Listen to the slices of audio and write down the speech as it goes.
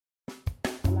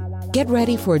Get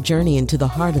ready for a journey into the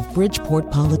heart of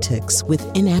Bridgeport politics with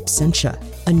In Absentia,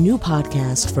 a new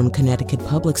podcast from Connecticut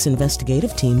Public's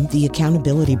investigative team, The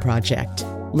Accountability Project.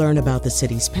 Learn about the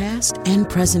city's past and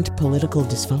present political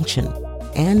dysfunction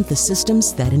and the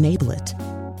systems that enable it.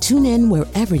 Tune in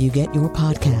wherever you get your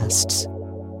podcasts.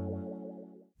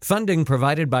 Funding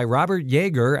provided by Robert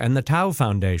Yeager and the Tao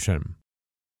Foundation.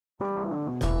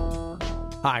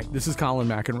 Hi, this is Colin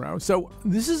McEnroe. So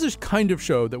this is a kind of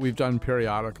show that we've done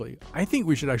periodically. I think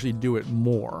we should actually do it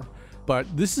more. But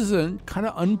this is a kind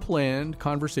of unplanned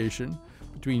conversation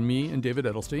between me and David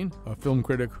Edelstein, a film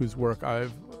critic whose work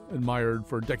I've admired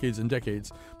for decades and decades.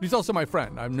 But he's also my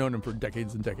friend. I've known him for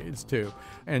decades and decades, too.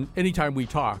 And anytime we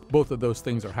talk, both of those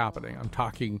things are happening. I'm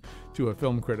talking to a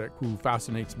film critic who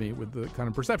fascinates me with the kind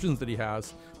of perceptions that he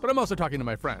has, but I'm also talking to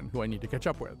my friend who I need to catch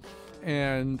up with.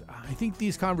 And I think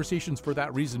these conversations, for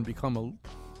that reason, become a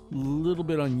little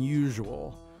bit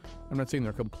unusual. I'm not saying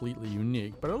they're completely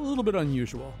unique, but a little bit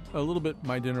unusual. A little bit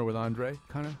My Dinner with Andre,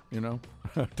 kind of,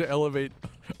 to elevate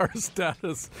our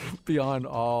status beyond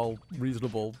all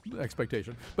reasonable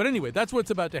expectation. But anyway, that's what's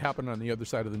about to happen on the other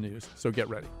side of the news, so get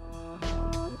ready.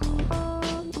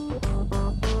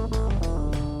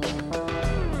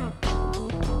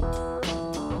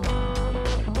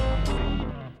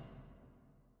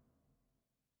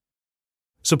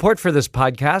 Support for this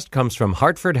podcast comes from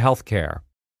Hartford Healthcare.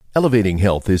 Elevating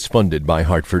Health is funded by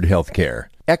Hartford Healthcare.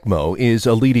 ECMO is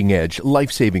a leading-edge,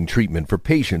 life-saving treatment for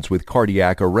patients with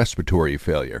cardiac or respiratory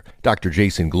failure. Dr.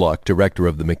 Jason Gluck, director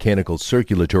of the Mechanical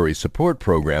Circulatory Support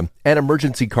Program and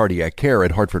Emergency Cardiac Care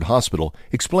at Hartford Hospital,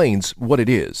 explains what it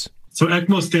is. So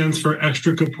ECMO stands for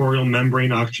extracorporeal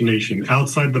membrane oxygenation,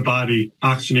 outside the body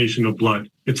oxygenation of blood.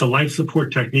 It's a life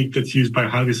support technique that's used by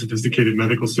highly sophisticated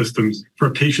medical systems for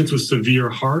patients with severe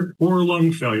heart or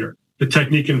lung failure. The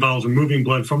technique involves removing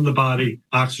blood from the body,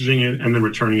 oxygenating it, and then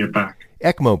returning it back.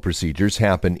 ECMO procedures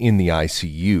happen in the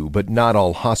ICU, but not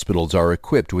all hospitals are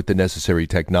equipped with the necessary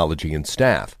technology and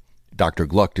staff. Dr.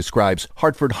 Gluck describes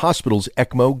Hartford Hospital's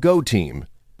ECMO Go team.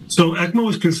 So ECMO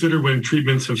is considered when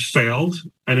treatments have failed.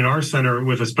 And in our center,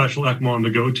 with a special ECMO on the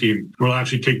Go team, we'll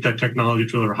actually take that technology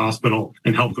to their hospital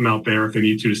and help them out there if they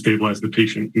need to stabilize the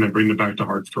patient and then bring them back to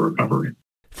Hartford for recovery.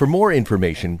 For more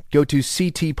information, go to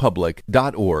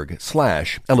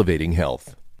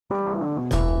ctpublic.org/elevatinghealth.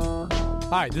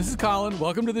 Hi, this is Colin.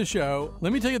 Welcome to the show.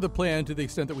 Let me tell you the plan to the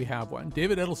extent that we have one.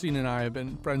 David Edelstein and I have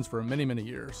been friends for many, many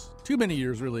years. Too many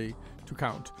years, really, to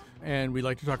count. And we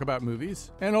like to talk about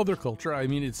movies and other culture. I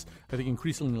mean, it's, I think,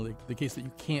 increasingly the case that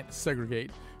you can't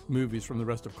segregate movies from the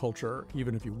rest of culture,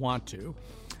 even if you want to.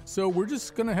 So we're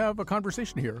just going to have a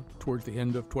conversation here towards the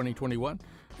end of 2021.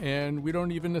 And we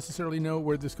don't even necessarily know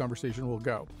where this conversation will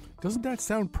go. Doesn't that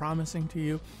sound promising to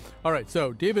you? All right,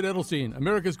 so David Edelstein,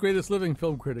 America's greatest living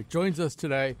film critic, joins us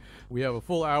today. We have a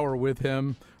full hour with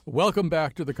him. Welcome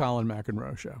back to the Colin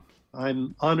McEnroe Show.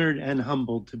 I'm honored and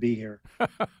humbled to be here.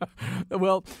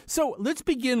 Well, so let's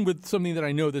begin with something that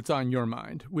I know that's on your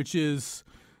mind, which is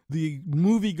the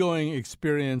movie-going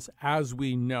experience as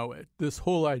we know it. This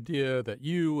whole idea that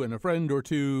you and a friend or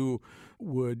two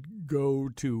would go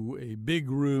to a big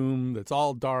room that's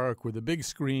all dark with a big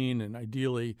screen and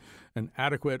ideally an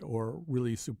adequate or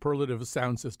really superlative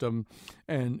sound system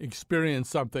and experience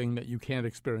something that you can't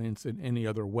experience in any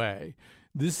other way.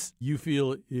 This, you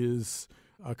feel, is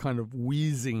a kind of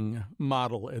wheezing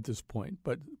model at this point,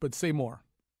 but say more.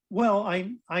 Well,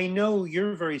 I know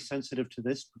you're very sensitive to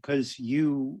this because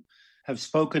you have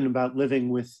spoken about living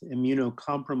with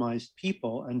immunocompromised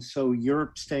people, and so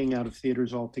you're staying out of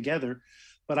theaters altogether.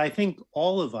 But I think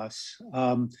all of us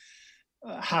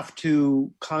have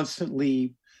to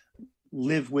constantly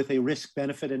live with a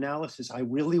risk-benefit analysis. I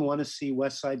really want to see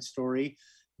West Side Story.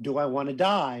 Do I want to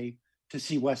die to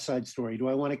see West Side Story? Do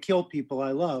I want to kill people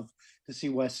I love to see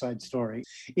West Side Story?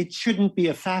 It shouldn't be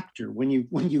a factor when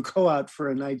you go out for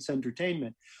a night's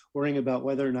entertainment, worrying about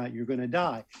whether or not you're going to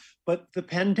die. But the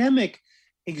pandemic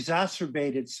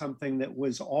exacerbated something that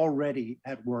was already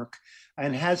at work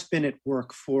and has been at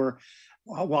work for,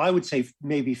 well, I would say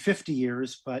maybe 50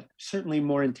 years, but certainly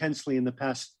more intensely in the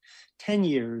past 10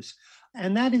 years.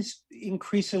 And that is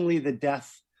increasingly the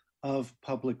death of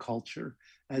public culture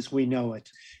as we know it.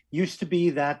 Used to be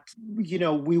that, we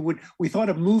thought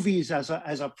of movies as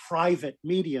a private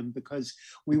medium because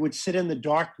we would sit in the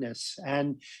darkness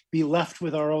and be left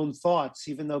with our own thoughts,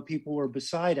 even though people were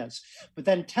beside us. But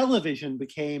then television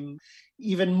became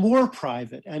even more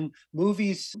private, and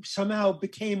movies somehow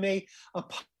became a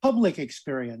public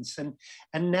experience. And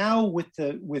now with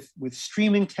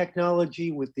streaming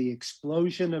technology, with the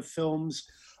explosion of films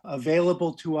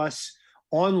available to us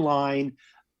online,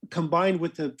 combined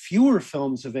with the fewer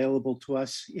films available to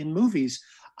us in movies,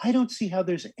 I don't see how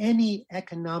there's any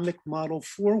economic model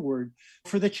forward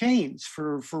for the chains,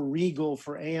 for Regal,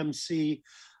 for AMC.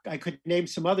 I could name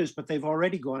some others, but they've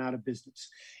already gone out of business.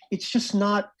 It's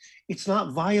not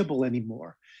viable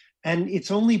anymore. And it's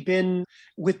only been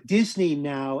with Disney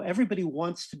now, everybody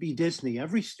wants to be Disney.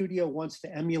 Every studio wants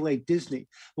to emulate Disney.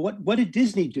 What did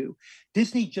Disney do?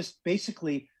 Disney just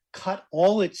basically cut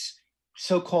all its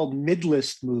so-called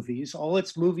mid-list movies, all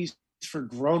its movies for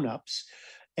grown-ups,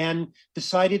 and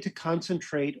decided to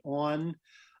concentrate on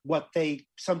what they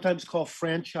sometimes call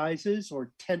franchises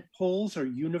or tent poles or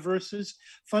universes.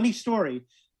 Funny story,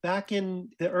 back in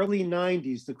the early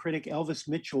 90s, the critic Elvis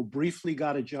Mitchell briefly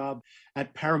got a job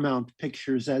at Paramount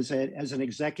Pictures as an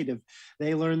executive.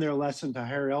 They learned their lesson to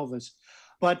hire Elvis.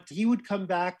 But he would come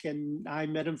back and I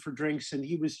met him for drinks and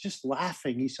he was just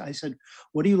laughing. I said,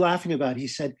 "What are you laughing about?" He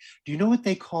said, "Do you know what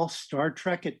they call Star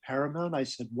Trek at Paramount?" I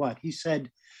said, "What?" He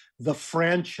said, "The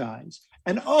franchise."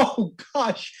 And oh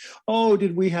gosh,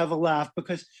 did we have a laugh,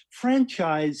 because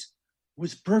franchise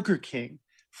was Burger King.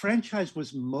 Franchise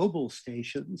was mobile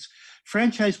stations.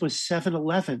 Franchise was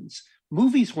 7-Elevens.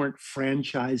 Movies weren't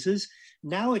franchises.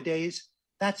 Nowadays,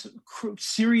 that's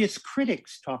serious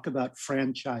critics talk about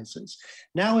franchises.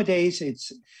 Nowadays,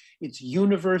 it's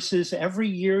universes. Every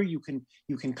year you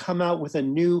can come out with a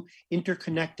new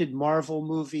interconnected Marvel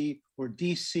movie or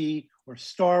DC or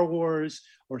Star Wars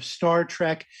or Star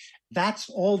Trek. That's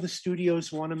all the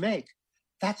studios want to make.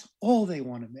 That's all they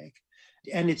want to make.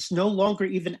 And it's no longer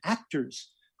even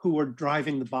actors who are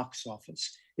driving the box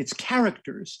office. It's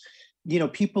characters.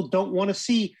 People don't want to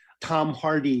see Tom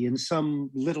Hardy in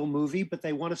some little movie, but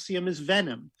they want to see him as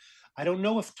Venom. I don't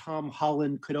know if Tom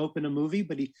Holland could open a movie,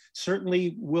 but he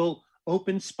certainly will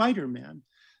open Spider-Man.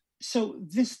 So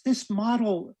this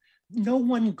model, no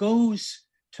one goes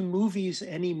to movies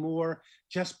anymore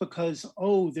just because,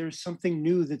 there's something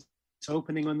new that's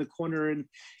opening on the corner and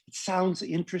it sounds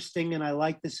interesting and I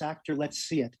like this actor, let's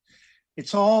see it.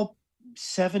 It's all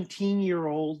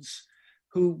 17-year-olds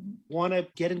who want to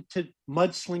get into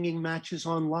mudslinging matches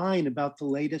online about the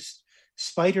latest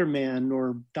Spider-Man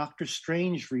or Doctor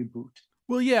Strange reboot.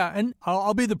 Well, yeah, and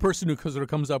I'll be the person who sort of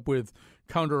comes up with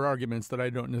counter arguments that I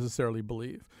don't necessarily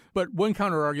believe. But one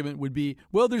counter argument would be,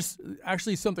 well, there's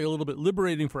actually something a little bit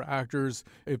liberating for actors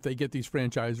if they get these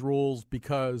franchise roles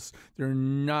because they're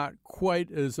not quite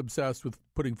as obsessed with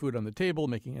putting food on the table,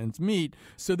 making ends meet,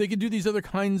 so they can do these other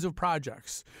kinds of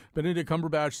projects. Benedict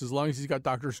Cumberbatch, as long as he's got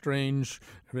Doctor Strange,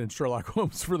 and Sherlock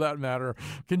Holmes for that matter,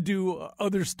 can do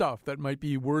other stuff that might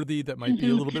be worthy, that might be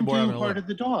a little bit more... Heart of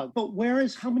the Dog. But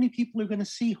how many people are going to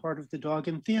see Heart of the Dog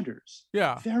in theaters?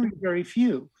 Yeah. Very, very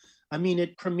few. I mean,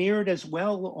 it premiered as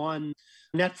well on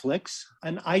Netflix,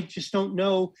 and I just don't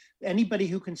know anybody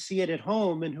who can see it at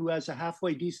home and who has a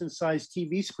halfway decent-sized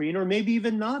TV screen, or maybe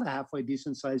even not a halfway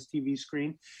decent-sized TV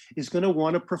screen, is going to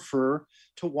want to prefer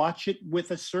to watch it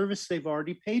with a service they've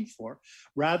already paid for,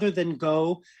 rather than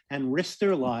go and risk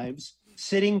their lives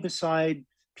sitting beside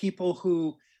people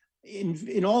who,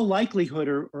 in all likelihood,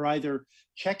 are either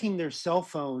checking their cell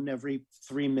phone every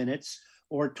 3 minutes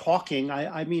or talking.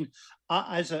 I mean,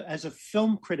 as a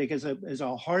film critic, as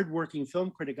a hardworking film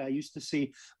critic, I used to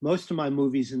see most of my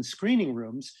movies in screening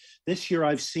rooms. This year,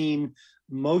 I've seen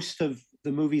most of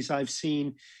the movies I've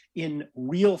seen in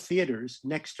real theaters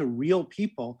next to real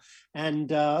people,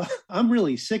 and I'm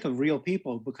really sick of real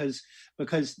people because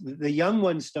the young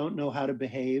ones don't know how to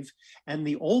behave, and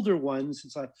the older ones,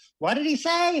 it's like, what did he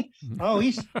say? Oh,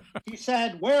 he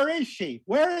said, where is she?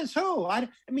 Where is who? I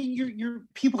mean, your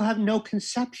people have no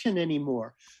conception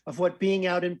anymore of what being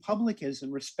out in public is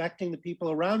and respecting the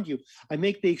people around you. I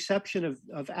make the exception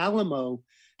of Alamo.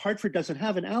 Hartford doesn't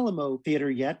have an Alamo theater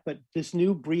yet, but this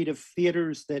new breed of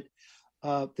theaters that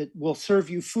will serve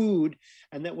you food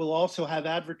and that will also have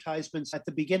advertisements at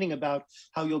the beginning about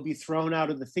how you'll be thrown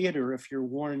out of the theater if you're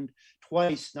warned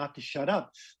twice not to shut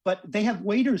up. But they have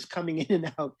waiters coming in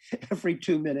and out every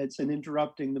 2 minutes and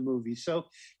interrupting the movie. So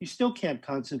you still can't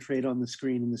concentrate on the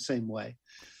screen in the same way.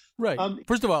 Right.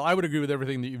 First of all, I would agree with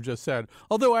everything that you've just said,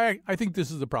 although I think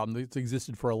this is a problem that's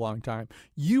existed for a long time.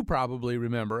 You probably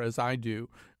remember, as I do,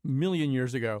 a million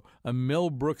years ago, a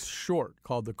Mel Brooks short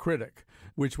called The Critic,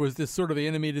 which was this sort of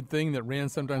animated thing that ran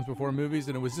sometimes before movies,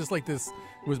 and it was just like this.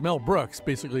 It was Mel Brooks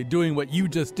basically doing what you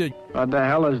just did. What the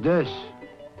hell is this?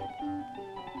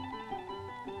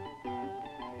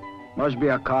 Must be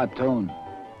a cartoon.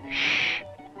 Shh.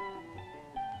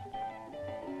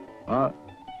 What?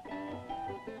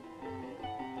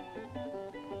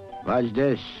 What's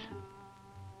this?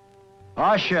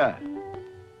 Usher!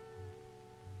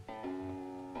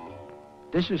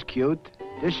 This is cute.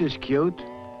 This is cute.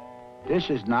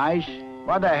 This is nice.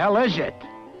 What the hell is it?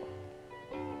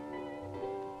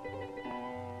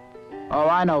 Oh,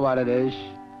 I know what it is.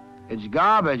 It's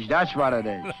garbage, that's what it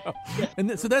is.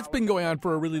 And so that's been going on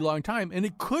for a really long time. And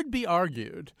it could be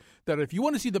argued that if you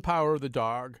want to see the power of the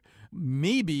dog,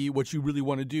 maybe what you really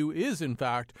want to do is, in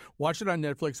fact, watch it on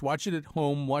Netflix, watch it at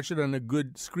home, watch it on a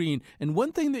good screen. And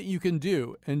one thing that you can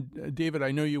do, and David,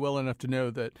 I know you well enough to know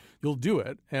that you'll do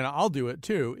it, and I'll do it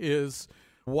too, is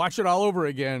watch it all over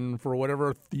again for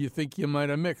whatever you think you might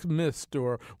have missed,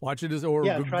 or watch it as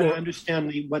try to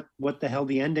understand what the hell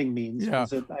the ending means. Yeah.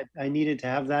 I needed to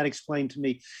have that explained to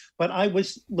me. But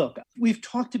look, we've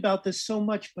talked about this so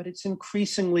much, but it's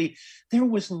increasingly, there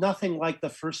was nothing like the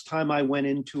first time I went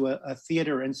into a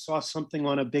theater and saw something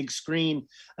on a big screen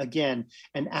again.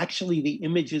 And actually the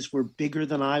images were bigger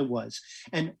than I was.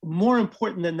 And more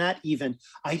important than that even,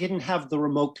 I didn't have the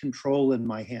remote control in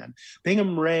my hand.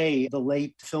 Bingham Ray, the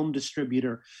late film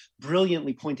distributor,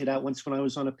 brilliantly pointed out once when I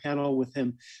was on a panel with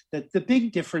him that the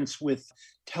big difference with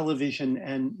television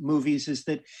and movies is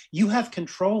that you have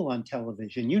control on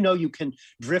television. You know, you can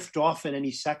drift off at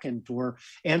any second or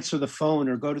answer the phone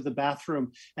or go to the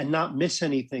bathroom and not miss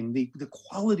anything. The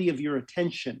quality of your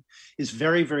attention is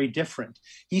very, very different.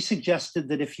 He suggested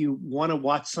that if you want to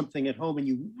watch something at home and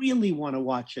you really want to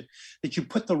watch it, that you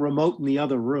put the remote in the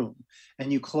other room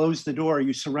and you close the door,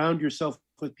 you surround yourself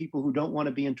with people who don't want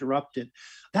to be interrupted.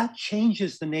 That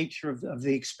changes the nature of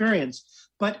the experience.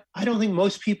 But I don't think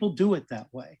most people do it that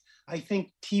way. I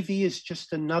think TV is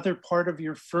just another part of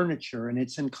your furniture and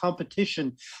it's in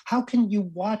competition. How can you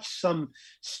watch some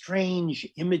strange,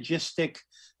 imagistic,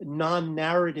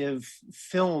 non-narrative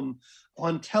film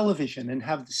on television and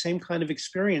have the same kind of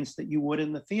experience that you would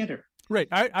in the theater? Right.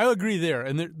 I agree there.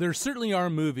 And there certainly are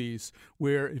movies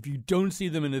where if you don't see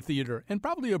them in a theater, and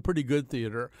probably a pretty good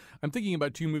theater, I'm thinking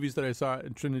about two movies that I saw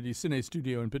at Trinity Cine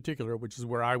Studio in particular, which is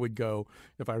where I would go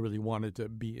if I really wanted to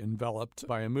be enveloped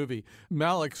by a movie.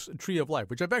 Malick's Tree of Life,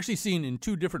 which I've actually seen in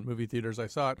two different movie theaters. I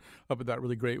saw it up at that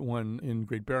really great one in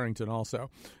Great Barrington also.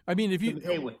 I mean, if you... The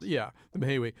Mahayway. Yeah, the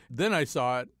Mahayway. Then I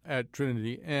saw it at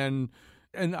Trinity, and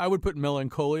I would put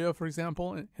Melancholia, for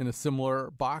example, in a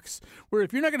similar box, where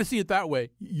if you're not going to see it that way,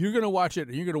 you're going to watch it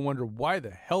and you're going to wonder why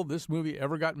the hell this movie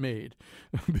ever got made.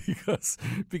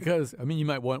 because I mean, you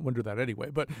might wonder that anyway.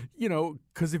 But, you know,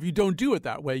 because if you don't do it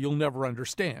that way, you'll never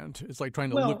understand. It's like trying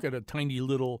to look at a tiny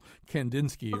little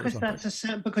Kandinsky or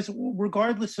something. Because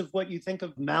regardless of what you think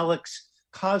of Malick's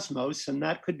Cosmos, and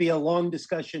that could be a long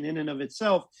discussion in and of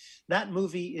itself, that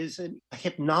movie is a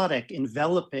hypnotic,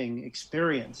 enveloping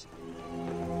experience.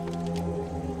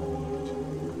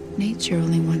 Nature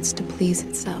only wants to please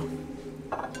itself.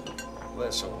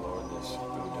 Bless, O Lord, this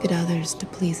food. Get others to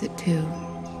please it too.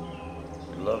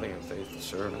 Your loving and faithful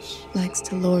service. Likes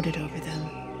to lord it over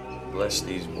them. Bless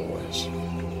these boys.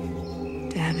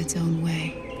 To have its own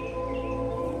way.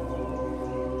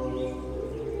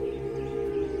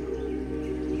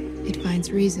 It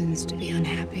finds reasons to be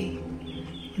unhappy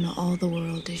when all the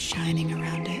world is shining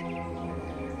around it.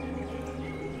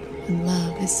 And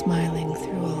love is smiling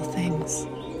through all things.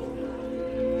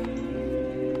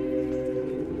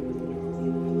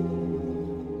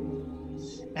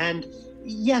 And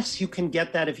yes, you can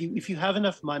get that if you have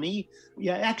enough money.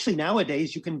 Yeah, actually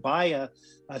nowadays you can buy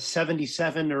a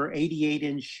 77 or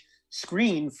 88-inch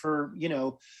screen for, you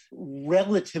know,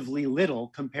 relatively little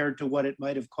compared to what it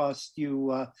might have cost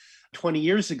you 20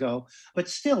 years ago. But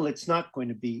still, it's not going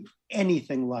to be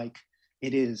anything like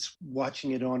it is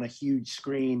watching it on a huge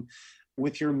screen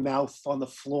with your mouth on the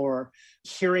floor,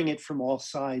 hearing it from all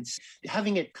sides,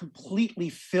 having it completely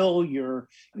fill your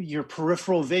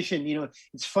peripheral vision. You know,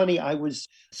 it's funny, I was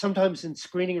sometimes in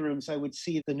screening rooms, I would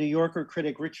see the New Yorker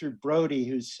critic Richard Brody,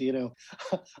 who's, you know,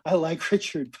 I like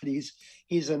Richard, but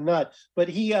he's a nut. But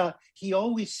he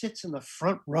always sits in the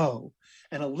front row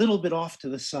and a little bit off to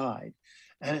the side.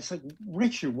 And it's like,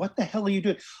 Richard, what the hell are you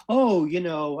doing? Oh, you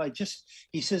know,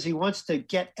 he says he wants to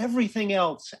get everything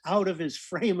else out of his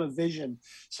frame of vision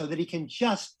so that he can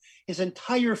his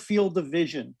entire field of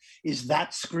vision is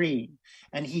that screen.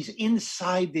 And he's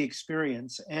inside the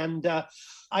experience. And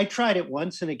I tried it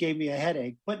once and it gave me a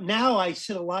headache. But now I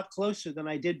sit a lot closer than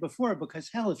I did before because,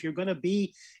 hell, if you're going to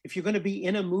be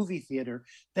in a movie theater,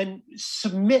 then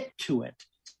submit to it.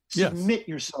 Submit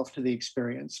yourself to the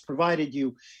experience, provided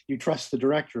you trust the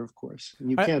director, of course. And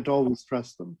you can't always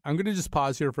trust them. I'm going to just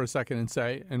pause here for a second and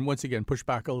say, and once again, push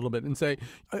back a little bit and say,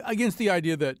 against the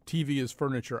idea that TV is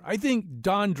furniture, I think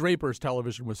Don Draper's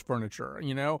television was furniture,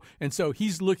 And so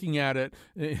he's looking at it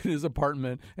in his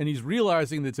apartment and he's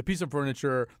realizing that it's a piece of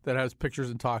furniture that has pictures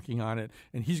and talking on it.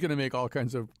 And he's going to make all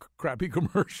kinds of crappy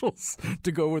commercials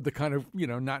to go with the kind of,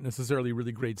 not necessarily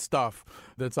really great stuff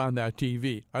that's on that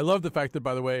TV. I love the fact that,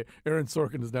 by the way, Aaron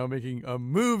Sorkin is now making a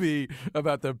movie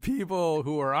about the people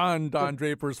who are on Don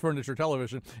Draper's furniture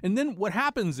television. And then what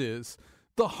happens is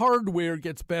the hardware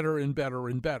gets better and better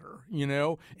and better,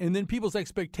 and then people's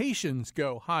expectations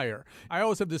go higher. I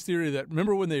always have this theory that,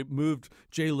 remember when they moved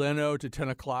Jay Leno to 10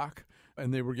 o'clock?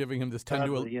 And they were giving him this 10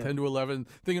 to 11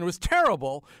 thing. And it was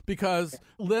terrible because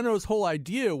Leno's whole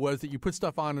idea was that you put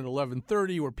stuff on at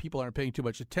 11:30 where people aren't paying too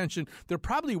much attention. They're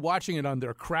probably watching it on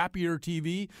their crappier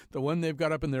TV, the one they've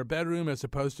got up in their bedroom, as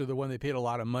opposed to the one they paid a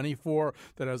lot of money for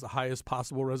that has the highest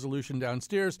possible resolution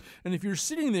downstairs. And if you're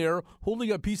sitting there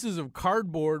holding up pieces of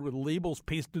cardboard with labels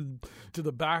pasted to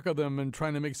the back of them and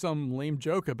trying to make some lame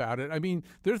joke about it, I mean,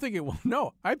 they're thinking, well,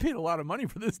 no, I paid a lot of money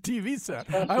for this TV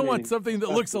set. I want something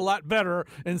that looks a lot better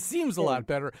and seems a lot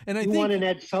better. And I think you want an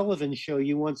Ed Sullivan show.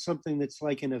 You want something that's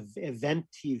like an event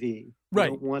TV.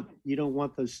 Right. You don't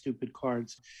want those stupid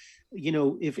cards.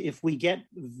 If we get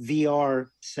VR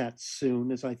sets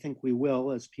soon, as I think we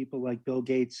will, as people like Bill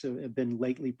Gates have been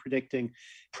lately predicting,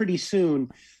 pretty soon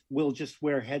we'll just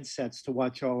wear headsets to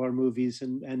watch all our movies,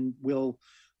 and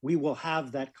we will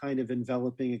have that kind of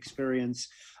enveloping experience.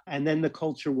 And then the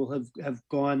culture will have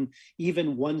gone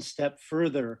even one step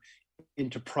further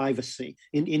into privacy,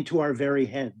 into our very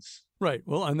heads. Right.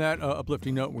 Well, on that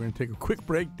uplifting note, we're going to take a quick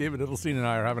break. David Edelstein and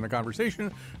I are having a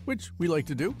conversation, which we like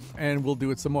to do, and we'll do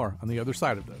it some more on the other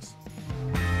side of this.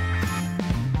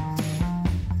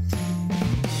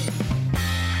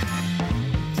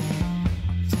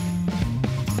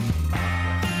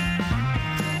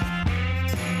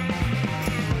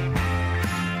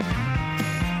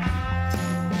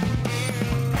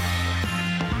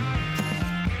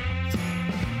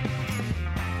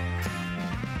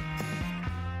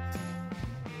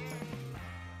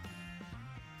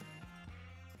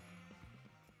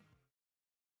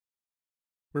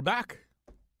 We're back.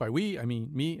 By we, I mean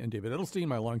me and David Edelstein,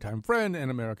 my longtime friend and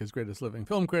America's greatest living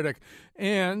film critic,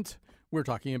 and we're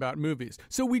talking about movies.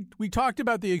 So we talked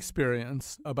about the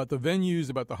experience, about the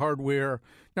venues, about the hardware.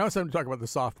 Now it's time to talk about the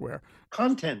software.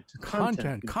 Content.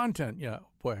 Yeah.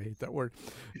 Boy, I hate that word.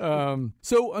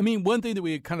 So, I mean, one thing that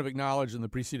we kind of acknowledged in the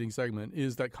preceding segment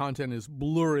is that content is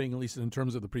blurring, at least in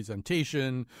terms of the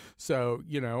presentation. So,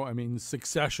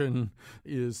 Succession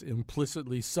is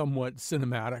implicitly somewhat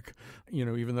cinematic,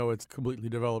 even though it's completely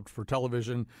developed for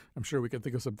television. I'm sure we can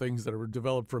think of some things that are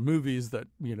developed for movies that,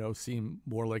 seem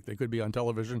more like they could be on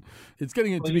television. It's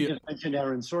getting into you just mentioned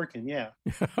Aaron Sorkin, yeah.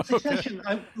 Succession,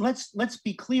 let's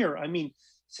be clear. I mean,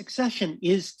 Succession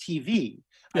is TV.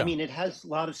 Yeah. I mean, it has a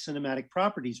lot of cinematic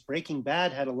properties. Breaking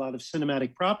Bad had a lot of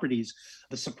cinematic properties.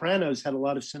 The Sopranos had a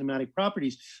lot of cinematic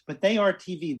properties, but they are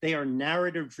TV. They are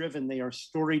narrative driven. They are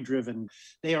story driven.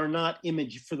 They are not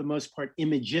for the most part,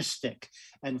 imagistic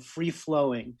and free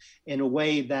flowing in a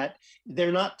way that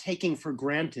they're not taking for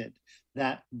granted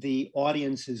that the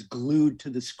audience is glued to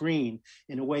the screen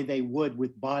in a way they would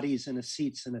with bodies and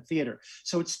seats in a theater.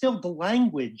 So it's still the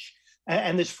language.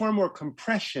 And there's far more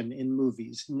compression in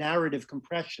movies, narrative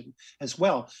compression as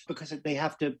well, because they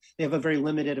have a very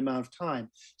limited amount of time.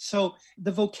 So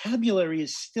the vocabulary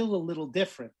is still a little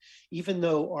different, even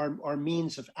though our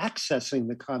means of accessing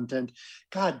the content,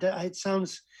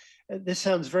 this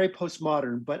sounds very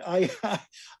postmodern, but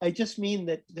I just mean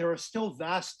that there are still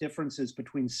vast differences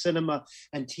between cinema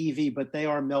and TV, but they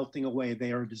are melting away.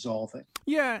 They are dissolving.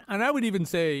 Yeah, and I would even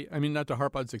say, not to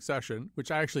harp on Succession,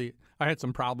 which I had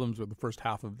some problems with the first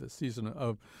half of this season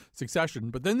of Succession,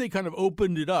 but then they kind of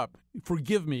opened it up,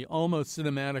 forgive me, almost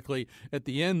cinematically at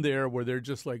the end there, where they're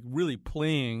just like really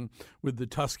playing with the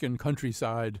Tuscan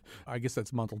countryside. I guess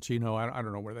that's Montalcino. I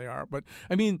don't know where they are, but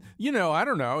I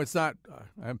don't know. It's not,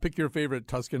 pick your favorite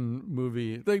Tuscan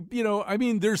movie.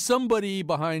 There's somebody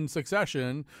behind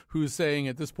Succession who's saying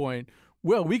at this point,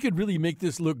 well, we could really make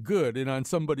this look good. And on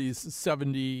somebody's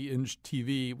 70-inch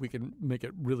TV, we can make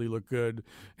it really look good.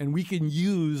 And we can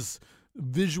use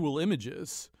visual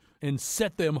images and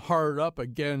set them hard up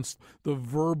against the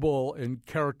verbal and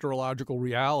characterological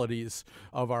realities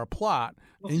of our plot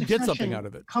and get something out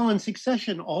of it. Colin,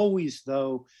 Succession always,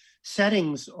 though,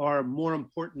 settings are more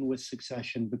important with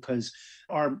Succession because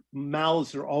our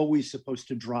mouths are always supposed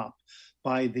to drop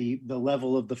by the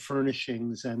level of the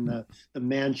furnishings and the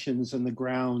mansions and the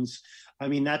grounds. I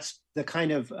mean, that's the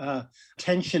kind of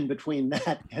tension between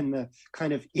that and the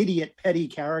kind of idiot petty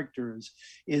characters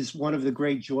is one of the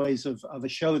great joys of a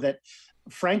show that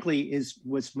frankly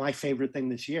was my favorite thing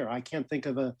this year. I can't think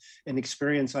of an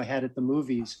experience I had at the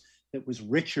movies that was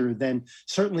richer than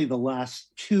certainly the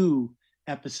last two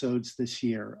episodes this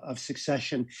year of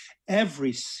Succession,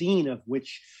 every scene of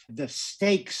which the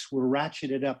stakes were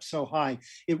ratcheted up so high.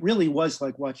 It really was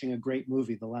like watching a great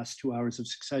movie, the last 2 hours of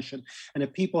Succession. And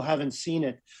if people haven't seen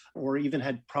it or even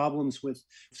had problems with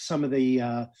some of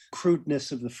the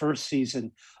crudeness of the first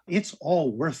season, it's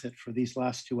all worth it for these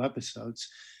last two episodes.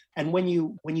 And when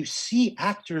you see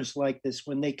actors like this,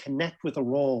 when they connect with a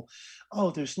role,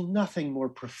 there's nothing more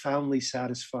profoundly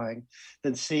satisfying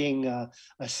than seeing a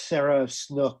Sarah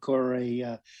Snook or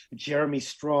a Jeremy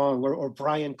Strong or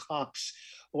Brian Cox,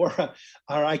 or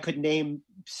I could name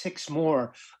six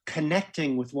more,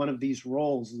 connecting with one of these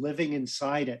roles, living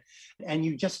inside it. And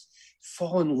you just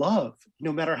fall in love,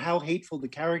 no matter how hateful the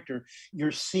character.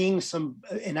 You're seeing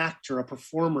an actor, a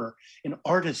performer, an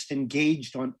artist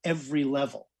engaged on every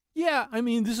level. Yeah, I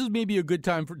mean, this is maybe a good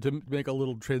time to make a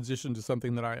little transition to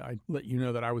something that I let you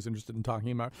know that I was interested in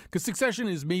talking about. Because Succession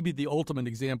is maybe the ultimate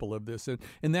example of this.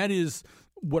 And that is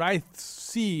what I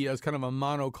see as kind of a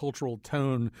monocultural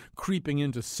tone creeping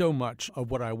into so much of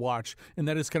what I watch. And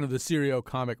that is kind of the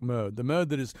serio-comic mode. The mode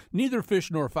that is neither fish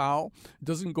nor fowl,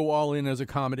 doesn't go all in as a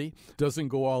comedy, doesn't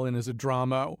go all in as a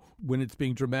drama. When it's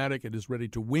being dramatic, it is ready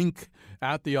to wink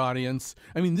at the audience.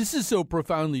 I mean, this is so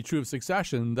profoundly true of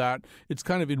Succession that it's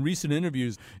kind of in recent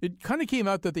interviews, it kind of came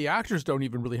out that the actors don't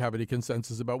even really have any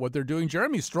consensus about what they're doing.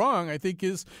 Jeremy Strong, I think,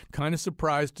 is kind of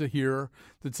surprised to hear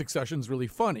that Succession's really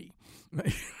funny.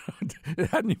 It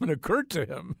hadn't even occurred to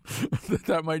him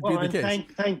that might be the case.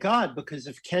 Thank God, because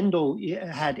if Kendall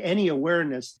had any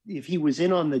awareness, if he was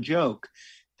in on the joke,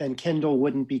 then Kendall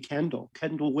wouldn't be Kendall.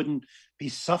 Kendall wouldn't be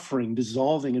suffering,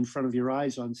 dissolving in front of your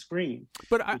eyes on screen.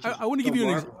 But I want to give you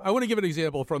an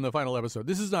example from the final episode.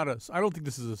 This is not I don't think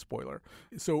this is a spoiler.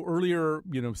 So earlier,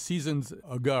 seasons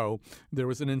ago, there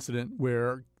was an incident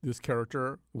where this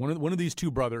character, one of these two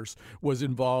brothers, was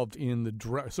involved in the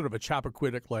sort of a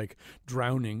Chappaquiddick like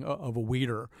drowning of a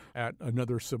waiter at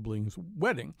another sibling's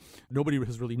wedding. Nobody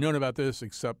has really known about this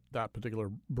except that particular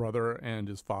brother and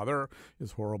his father,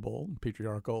 his horrible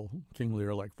patriarchal King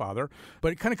Lear like father.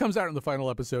 But it kind of comes out in the final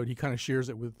episode. He kind of shares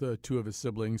it with two of his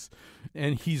siblings,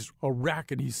 and he's a wreck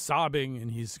and he's sobbing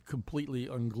and he's completely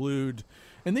unglued,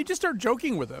 and they just start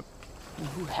joking with him.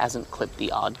 Who hasn't clipped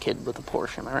the odd kid with a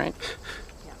Porsche, am I right?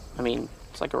 I mean,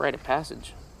 it's like a rite of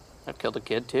passage. I've killed a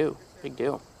kid, too. Big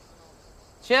deal.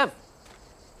 Shiv,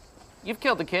 you've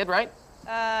killed a kid, right?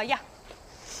 Yeah.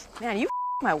 Man, you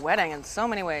my wedding in so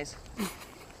many ways.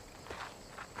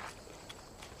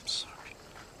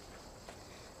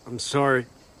 I'm sorry.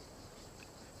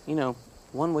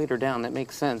 One waiter down, that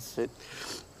makes sense. It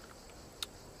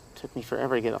took me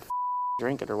forever to get a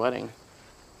drink at her wedding.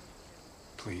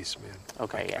 Please, man.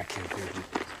 Okay, yeah. I can't believe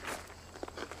you.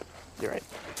 You're right.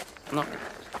 No,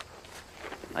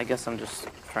 I guess I'm just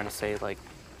trying to say,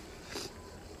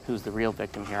 who's the real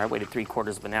victim here? I waited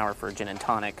 3/4 of an hour for a gin and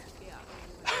tonic.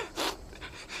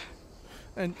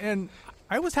 And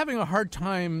I was having a hard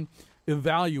time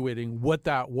evaluating what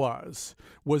that was.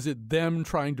 Was it them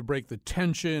trying to break the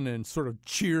tension and sort of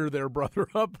cheer their brother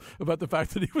up about the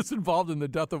fact that he was involved in the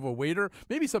death of a waiter?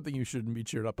 Maybe something you shouldn't be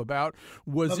cheered up about.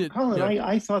 Colin,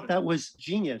 I thought that was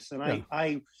genius. And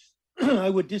I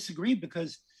would disagree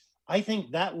because I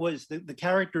think that was the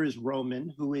character is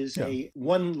Roman, who is a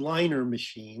one-liner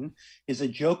machine, is a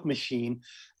joke machine.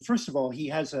 First of all, he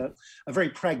has a very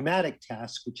pragmatic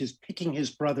task, which is picking his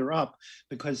brother up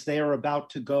because they are about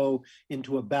to go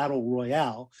into a battle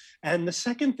royale. And the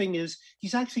second thing is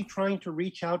he's actually trying to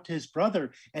reach out to his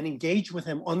brother and engage with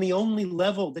him on the only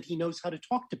level that he knows how to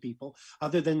talk to people,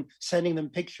 other than sending them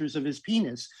pictures of his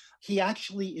penis. He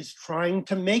actually is trying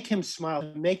to make him smile,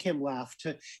 to make him laugh.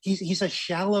 He's a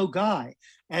shallow guy.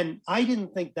 And I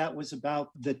didn't think that was about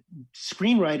the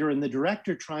screenwriter and the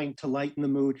director trying to lighten the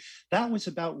mood. That was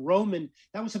about Roman.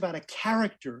 That was about a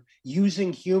character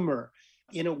using humor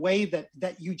in a way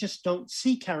that you just don't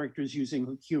see characters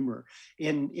using humor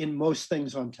in most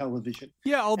things on television.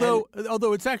 Yeah, although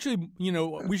it's actually,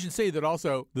 we should say that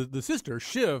also the sister,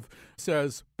 Shiv,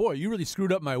 says, boy, you really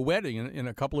screwed up my wedding in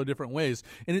a couple of different ways.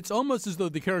 And it's almost as though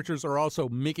the characters are also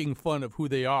making fun of who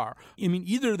they are. I mean,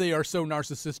 either they are so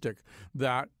narcissistic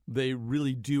that they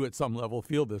really do at some level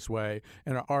feel this way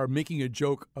and are making a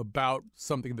joke about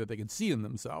something that they can see in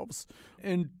themselves.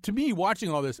 And to me,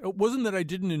 watching all this, it wasn't that I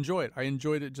didn't enjoy it. I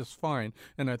enjoyed it just fine.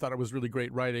 And I thought it was really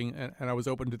great writing. And I was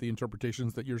open to the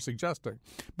interpretations that you're suggesting.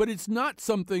 But it's not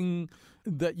something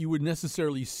that you would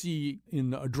necessarily see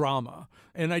in a drama.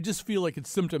 And I just feel like it's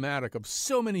symptomatic of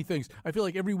so many things. I feel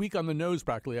like every week on the nose,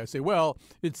 practically, I say, well,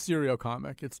 it's serial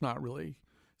comic. It's not really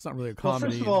a comedy. Well,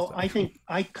 first of all,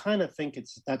 I kind of think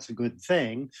that's a good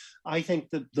thing. I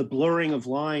think that the blurring of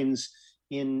lines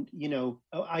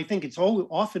I think it's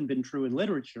often been true in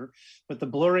literature, but the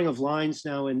blurring of lines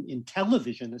now in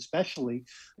television, especially,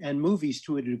 and movies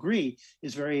to a degree,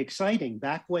 is very exciting.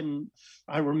 Back when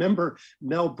I remember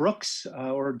Mel Brooks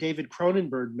or David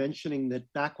Cronenberg mentioning that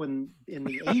back when in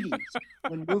the 80s,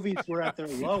 when movies were at their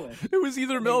lowest. It was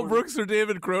either Mel Brooks or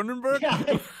David Cronenberg?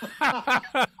 Yeah.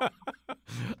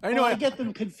 I know. I get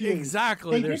them confused.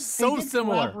 Exactly. They're so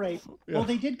similar. Yeah. Well,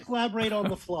 they did collaborate on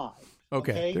The Fly.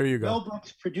 Okay, there you go. Mel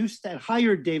Brooks produced and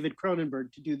hired David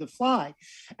Cronenberg to do The Fly,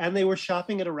 and they were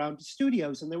shopping it around to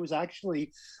studios. And there was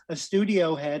actually a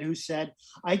studio head who said,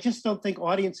 I just don't think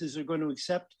audiences are going to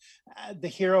accept the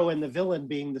hero and the villain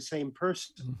being the same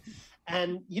person.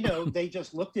 And, they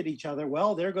just looked at each other.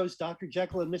 Well, there goes Dr.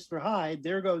 Jekyll and Mr. Hyde.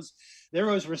 There goes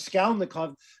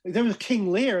Raskolnikov. There was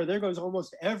King Lear. There goes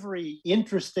almost every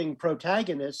interesting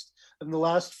protagonist in the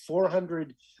last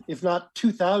 400, if not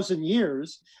 2,000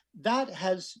 years. That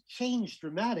has changed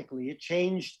dramatically. It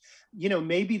changed,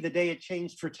 maybe the day it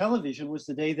changed for television was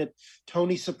the day that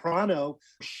Tony Soprano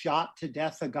shot to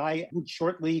death a guy who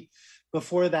shortly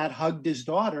before that hugged his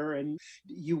daughter, and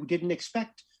you didn't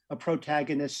expect a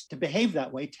protagonist to behave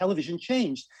that way. Television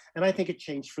changed, and I think it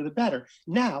changed for the better.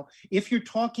 Now, if you're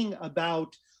talking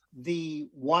about the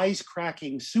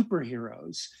wisecracking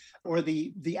superheroes or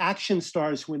the action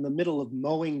stars who in the middle of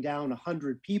mowing down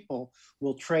 100 people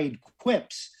will trade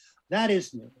quips, that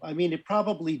is new. I mean, it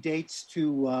probably dates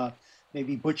to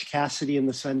maybe Butch Cassidy and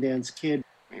the Sundance Kid.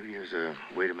 Maybe there's a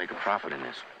way to make a profit in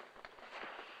this.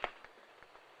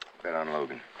 Bet on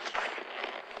Logan.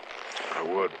 I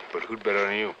would, but who'd bet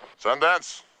on you?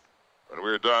 Sundance, when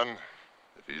we're done,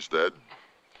 if he's dead,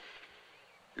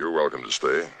 you're welcome to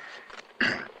stay.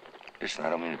 Listen,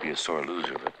 I don't mean to be a sore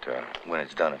loser, but when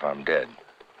it's done, if I'm dead,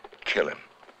 kill him.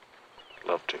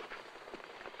 Love to.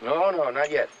 No,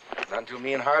 not yet. Not until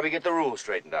me and Harvey get the rules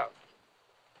straightened out.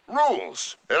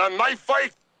 Rules? In a knife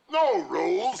fight? No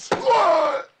rules.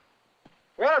 What?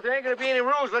 Well, if there ain't gonna be any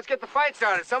rules, let's get the fight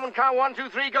started. Someone count 1, 2,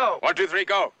 3, go. 1, 2, 3,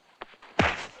 go.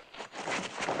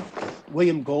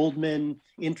 William Goldman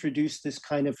introduced this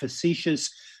kind of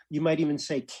facetious, you might even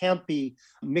say campy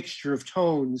mixture of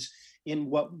tones in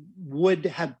what would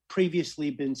have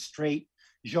previously been straight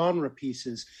genre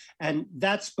pieces. And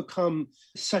that's become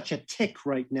such a tick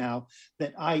right now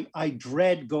that I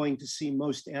dread going to see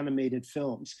most animated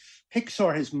films.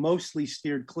 Pixar has mostly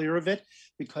steered clear of it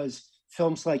because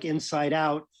films like Inside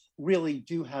Out really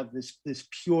do have this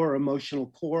pure emotional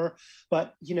core.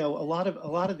 But a lot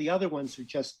of the other ones are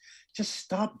just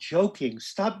stop joking,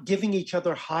 stop giving each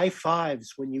other high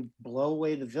fives when you blow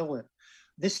away the villain.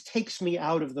 This takes me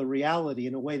out of the reality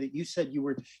in a way that you said you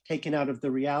were taken out of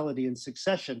the reality in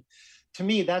Succession. To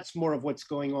me, that's more of what's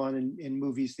going on in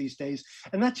movies these days.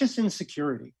 And that's just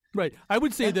insecurity. Right. I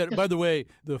would say that, by the way,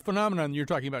 the phenomenon you're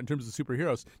talking about in terms of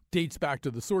superheroes dates back to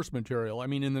the source material. I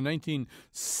mean, in the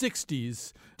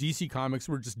 1960s, DC Comics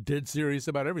were just dead serious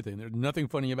about everything. There's nothing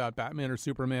funny about Batman or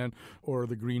Superman or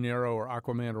the Green Arrow or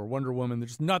Aquaman or Wonder Woman.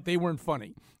 They weren't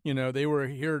funny. They were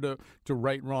here to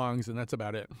right wrongs, and that's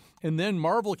about it. And then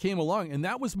Marvel came along, and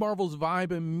that was Marvel's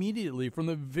vibe immediately from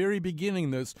the very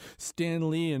beginning. Those Stan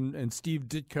Lee and Steve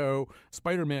Ditko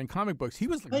Spider-Man comic books. He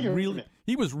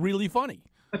was really funny.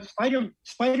 But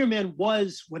Spider-Man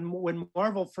was when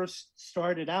Marvel first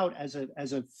started out as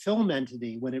a film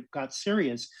entity, when it got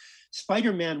serious,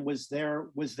 Spider-Man was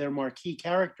their marquee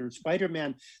character.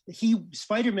 Spider-Man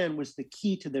was the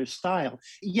key to their style.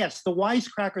 Yes, the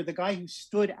wisecracker, the guy who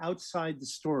stood outside the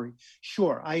story.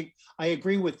 Sure, I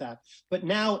agree with that. But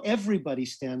now everybody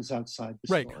stands outside the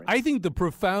story. Right. I think the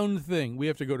profound thing, we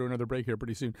have to go to another break here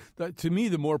pretty soon. To me,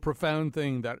 the more profound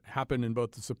thing that happened in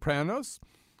both The Sopranos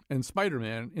and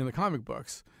Spider-Man in the comic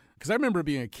books, because I remember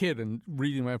being a kid and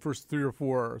reading my first 3 or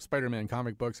 4 Spider-Man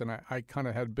comic books, and I kind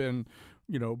of had been,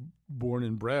 born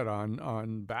and bred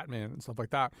on Batman and stuff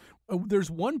like that.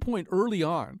 There's one point early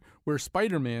on where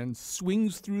Spider-Man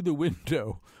swings through the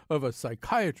window of a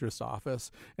psychiatrist's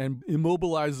office and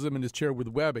immobilizes him in his chair with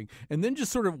webbing, and then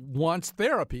just sort of wants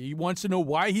therapy. He wants to know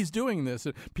why he's doing this.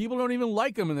 People don't even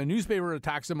like him, and the newspaper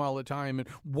attacks him all the time. And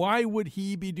why would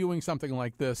he be doing something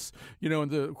like this?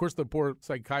 And of course, the poor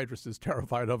psychiatrist is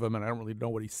terrified of him, and I don't really know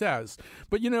what he says.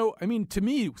 But, to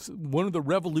me, one of the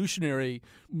revolutionary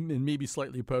and maybe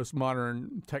slightly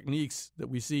postmodern techniques that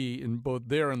we see in both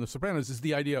there and The Sopranos is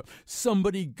the idea of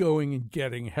somebody going and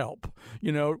getting help.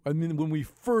 When we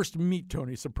first meet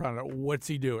Tony Soprano, what's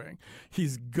he doing?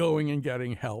 He's going and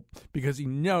getting help because he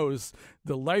knows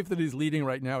the life that he's leading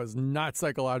right now is not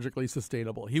psychologically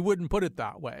sustainable. He wouldn't put it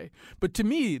that way. But to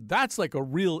me, that's like a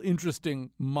real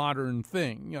interesting modern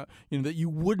thing that you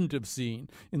wouldn't have seen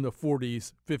in the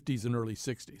 40s, 50s, and early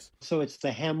 60s. So it's the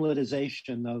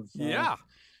Hamletization of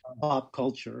pop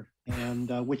culture,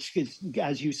 and which is,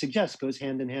 as you suggest, goes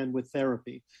hand in hand with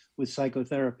therapy, with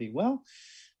psychotherapy. Well,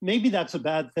 maybe that's a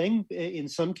bad thing in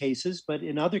some cases, but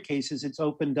in other cases, it's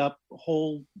opened up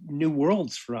whole new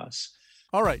worlds for us.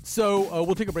 All right, so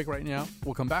we'll take a break right now.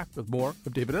 We'll come back with more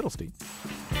of David Edelstein.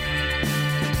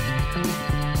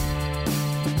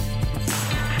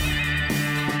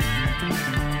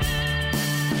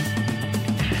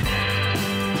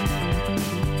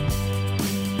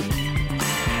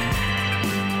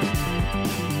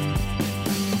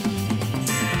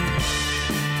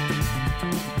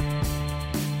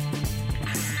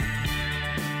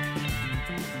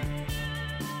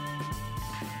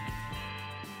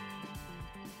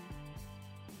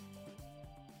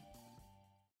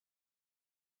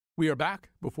 We are back.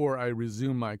 Before I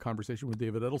resume my conversation with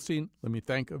David Edelstein, let me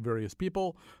thank various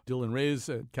people. Dylan Reyes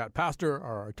and Kat Pastor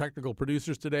are our technical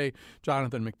producers today.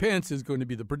 Jonathan McPence is going to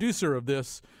be the producer of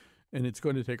this, and it's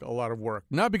going to take a lot of work.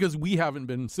 Not because we haven't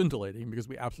been scintillating, because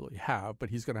we absolutely have,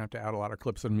 but he's going to have to add a lot of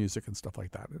clips and music and stuff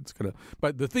like that.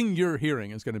 But the thing you're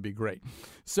hearing is going to be great.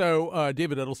 So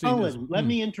David Edelstein let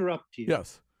me interrupt you.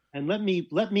 Yes. And let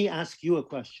me ask you a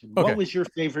question. Okay. What was your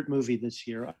favorite movie this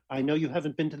year? I know you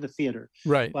haven't been to the theater,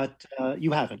 right? But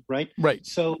you haven't, right? Right.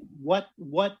 So what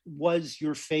was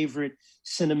your favorite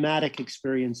cinematic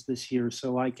experience this year?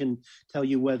 So I can tell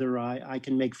you whether I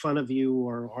can make fun of you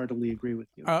or heartily agree with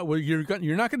you. Well,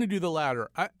 you're not going to do the latter.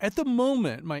 At the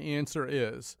moment, my answer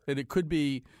is, and it could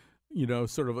be,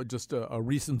 sort of just a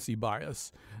recency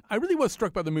bias. I really was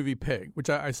struck by the movie Pig, which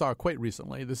I saw quite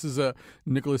recently. This is a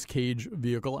Nicolas Cage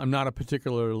vehicle. I'm not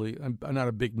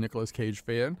a big Nicolas Cage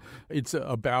fan. It's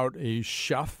about a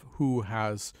chef who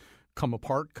has come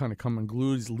apart, kind of come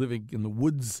unglued. He's living in the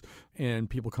woods, and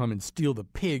people come and steal the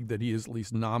pig that he is at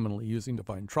least nominally using to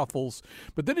find truffles.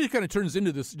 But then it kind of turns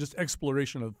into this just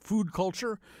exploration of food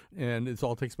culture, and it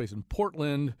all takes place in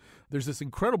Portland. There's this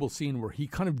incredible scene where he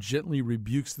kind of gently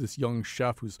rebukes this young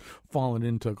chef who's fallen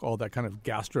into all that kind of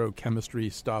gastrochemistry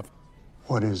stuff.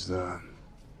 What is the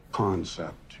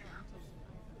concept here?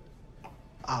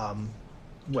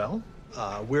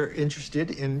 We're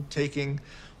interested in taking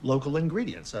local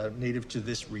ingredients native to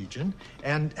this region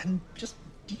and just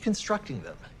deconstructing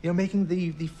them, making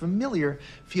the familiar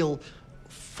feel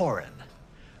foreign,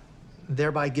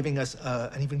 thereby giving us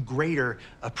an even greater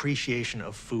appreciation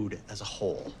of food as a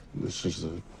whole. This is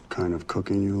the kind of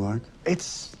cooking you like?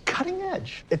 It's cutting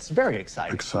edge. It's very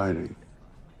exciting. Exciting.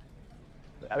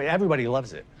 I mean, everybody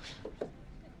loves it.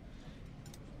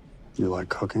 You like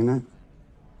cooking it?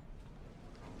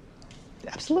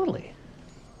 Absolutely.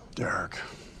 Derek.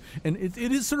 And it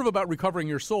is sort of about recovering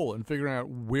your soul and figuring out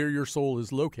where your soul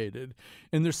is located.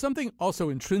 And there's something also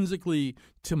intrinsically,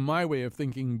 to my way of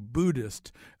thinking,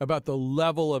 Buddhist about the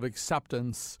level of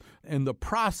acceptance and the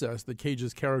process that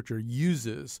Cage's character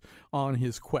uses on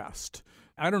his quest.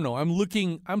 I don't know. I'm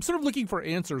sort of looking for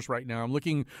answers right now. I'm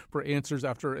looking for answers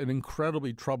after an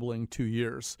incredibly troubling 2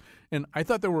 years. And I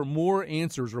thought there were more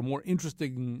answers or more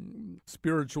interesting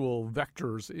spiritual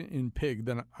vectors in Pig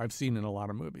than I've seen in a lot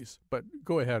of movies. But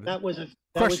go ahead. That was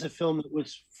a film that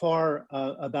was far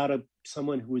about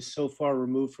someone who was so far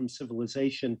removed from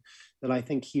civilization that I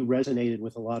think he resonated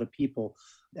with a lot of people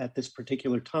at this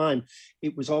particular time.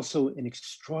 It was also an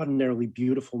extraordinarily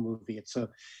beautiful movie.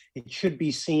 It should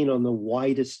be seen on the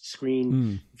widest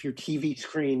screen, if your TV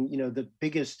screen, the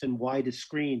biggest and widest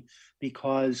screen,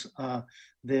 because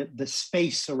the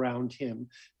space around him,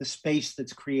 the space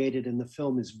that's created in the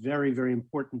film is very, very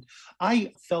important.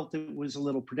 I felt it was a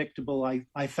little predictable.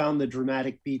 I found the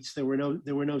dramatic beats. There were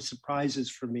no surprises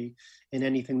for me in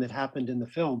anything that happened in the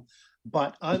film.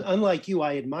 But unlike you,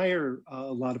 I admire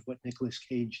a lot of what Nicolas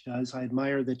Cage does. I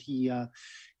admire that he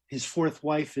his fourth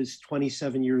wife is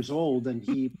 27 years old, and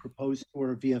he proposed to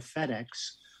her via FedEx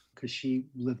because she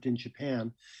lived in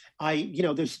Japan.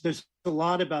 There's a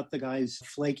lot about the guy's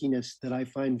flakiness that I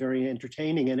find very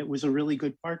entertaining, and it was a really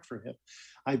good part for him.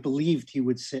 I believed he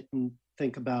would sit and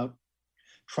think about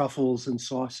truffles and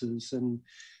sauces and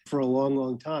for a long,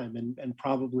 long time, and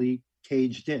probably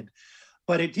Cage did.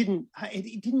 But it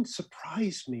didn't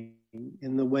surprise me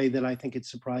in the way that I think it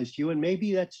surprised you. And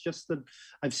maybe that's just that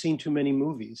I've seen too many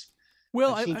movies.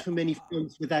 Well, I've seen too many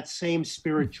films with that same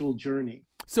spiritual journey.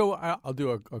 So I'll do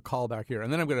a callback here,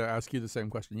 and then I'm going to ask you the same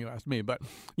question you asked me. But,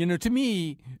 to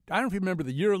me, I don't remember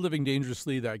the Year of Living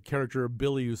Dangerously, that character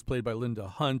Billy, who's played by Linda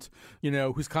Hunt,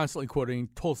 who's constantly quoting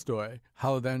Tolstoy,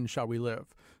 "How then shall we live?"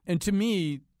 And to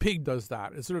me, Pig does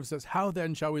that. It sort of says, how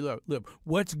then shall we live?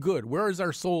 What's good? Where is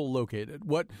our soul located?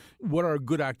 What are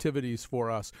good activities for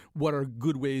us? What are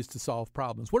good ways to solve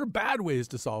problems? What are bad ways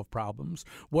to solve problems?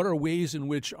 What are ways in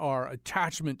which our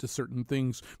attachment to certain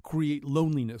things create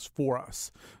loneliness for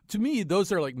us? To me,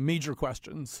 those are like major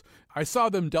questions. I saw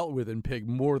them dealt with in Pig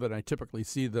more than I typically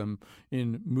see them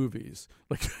in movies.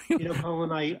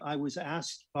 Colin, I was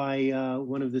asked by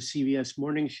one of the CBS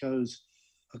morning shows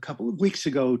a couple of weeks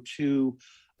ago to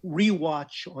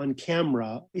rewatch on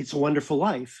camera It's a Wonderful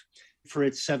Life for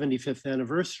its 75th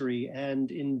anniversary. And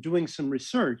in doing some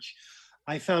research,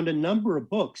 I found a number of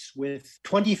books with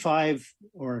 25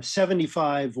 or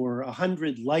 75 or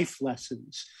 100 life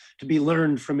lessons to be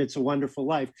learned from It's a Wonderful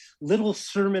Life, little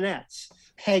sermonettes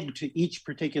pegged to each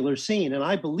particular scene. And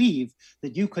I believe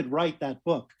that you could write that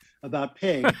book about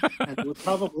Pig, and it would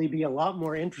probably be a lot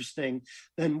more interesting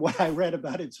than what I read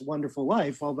about It's a Wonderful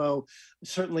Life, although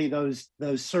certainly those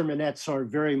sermonettes are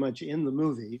very much in the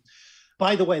movie.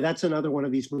 By the way, that's another one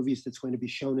of these movies that's going to be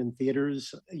shown in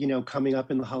theaters, coming up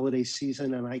in the holiday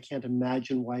season, and I can't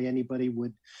imagine why anybody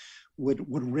would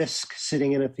risk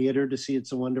sitting in a theater to see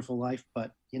It's a Wonderful Life,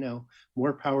 but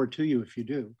more power to you if you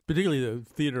do. Particularly the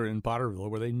theater in Potterville,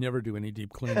 where they never do any deep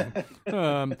cleaning.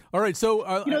 All right, so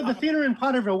the theater in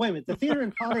Potterville. Wait a minute, the theater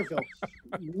in Potterville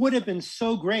would have been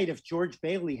so great if George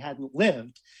Bailey hadn't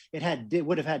lived. It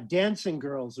would have had dancing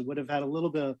girls. It would have had a little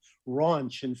bit of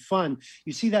raunch and fun.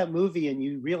 You see that movie and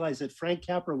you realize that Frank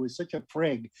Capra was such a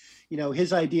prig.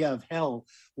 His idea of hell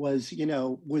was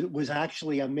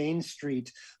actually a main street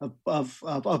of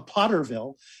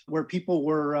Potterville, where people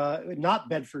were not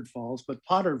Bedford Falls, but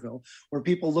Potterville, where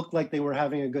people looked like they were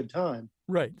having a good time.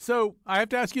 Right. So I have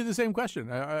to ask you the same question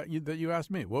that you asked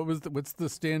me. What's the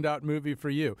standout movie for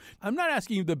you? I'm not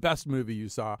asking you the best movie you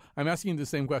saw. I'm asking you the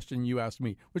same question you asked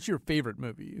me. What's your favorite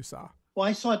movie you saw? Well,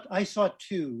 I saw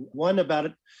two. One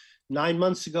about 9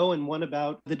 months ago and one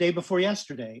about the day before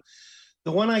yesterday.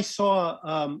 The one I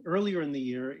saw earlier in the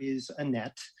year is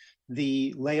Annette,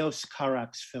 the Leos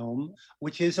Carax film,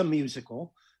 which is a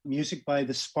musical. Music by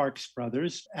the Sparks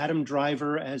Brothers, Adam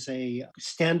Driver as a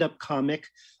stand-up comic,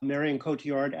 Marion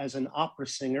Cotillard as an opera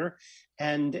singer,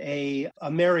 and a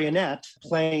marionette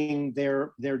playing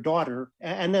their daughter,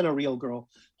 and then a real girl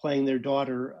playing their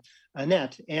daughter,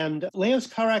 Annette. And Leos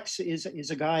Carax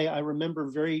is a guy I remember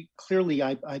very clearly.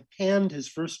 I panned his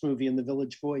first movie in The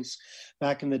Village Voice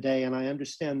back in the day, and I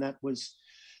understand that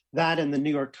and the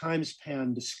New York Times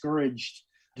pan discouraged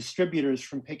distributors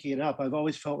from picking it up. I've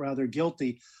always felt rather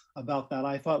guilty about that.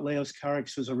 I thought Leos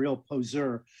Carax was a real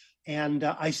poseur, and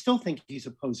I still think he's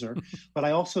a poseur, but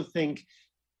I also think,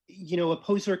 a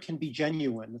poseur can be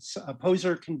genuine. A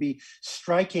poseur can be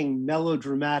striking,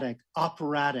 melodramatic,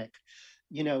 operatic,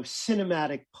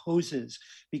 cinematic poses,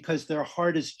 because their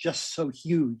heart is just so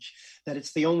huge that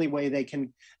it's the only way they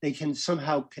can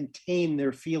somehow contain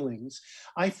their feelings.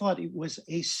 I thought it was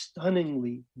a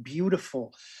stunningly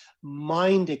beautiful,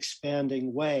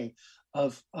 mind-expanding way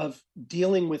of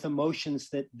dealing with emotions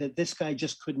that this guy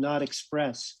just could not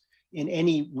express in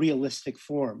any realistic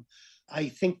form. I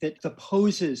think that the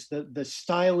poses, the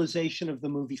stylization of the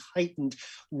movie heightened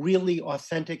really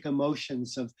authentic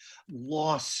emotions of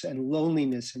loss and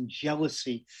loneliness and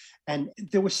jealousy. And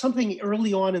there was something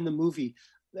early on in the movie.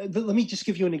 Let me just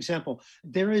give you an example.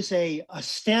 There is a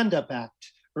stand-up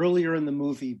act earlier in the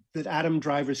movie that Adam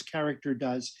Driver's character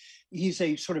does. He's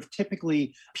a sort of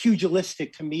typically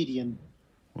pugilistic comedian.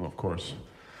 Well, of course,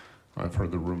 I've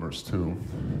heard the rumors too.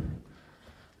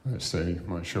 They say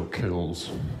my show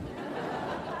kills.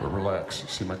 But relax,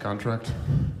 see my contract?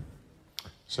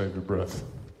 Save your breath.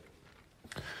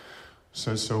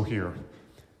 Says so here.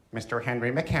 Mr.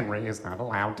 Henry McHenry is not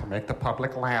allowed to make the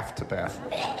public laugh to death.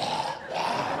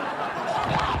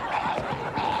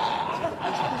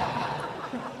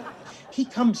 He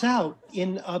comes out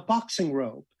in a boxing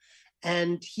robe,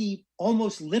 and he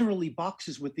almost literally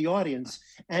boxes with the audience.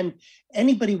 And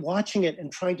anybody watching it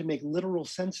and trying to make literal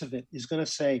sense of it is going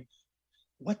to say,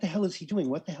 what the hell is he doing?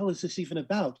 What the hell is this even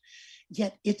about?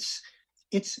 Yet it's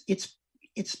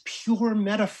pure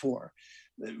metaphor.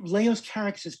 Leo's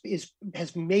character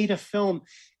has made a film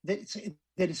that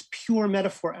is pure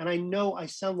metaphor. And I know I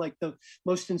sound like the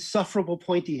most insufferable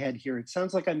pointy head here. It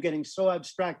sounds like I'm getting so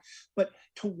abstract, but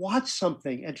to watch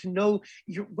something and to know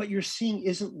what you're seeing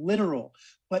isn't literal,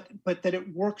 but that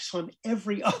it works on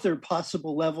every other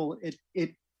possible level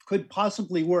it could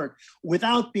possibly work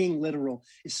without being literal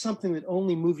is something that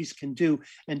only movies can do,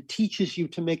 and teaches you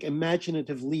to make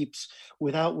imaginative leaps,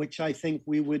 without which I think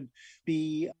we would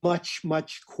be much,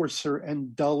 much coarser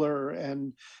and duller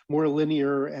and more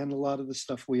linear and a lot of the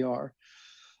stuff we are.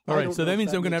 All right, so that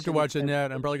means I'm going to have to watch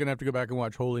Annette. I'm probably going to have to go back and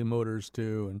watch Holy Motors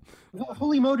too. And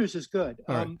Holy Motors is good.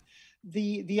 Right.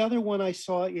 The other one I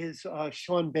saw is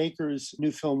Sean Baker's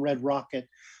new film, Red Rocket.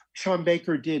 Sean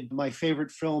Baker did my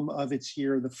favorite film of its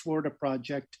year, The Florida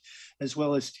Project, as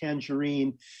well as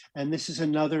Tangerine. And this is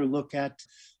another look at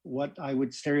what I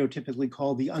would stereotypically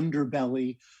call the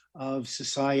underbelly of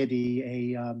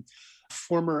society, a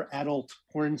former adult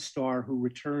porn star who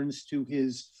returns to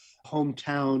his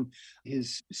hometown,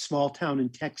 his small town in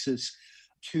Texas,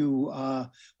 to,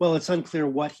 well, it's unclear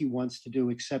what he wants to do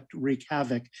except wreak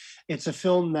havoc. It's a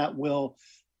film that will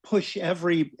push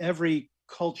every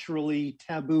culturally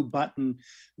taboo button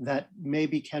that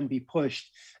maybe can be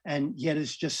pushed, and yet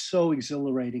is just so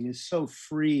exhilarating, is so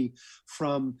free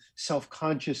from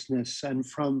self-consciousness and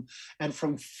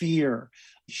from fear.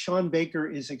 Sean Baker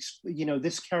is,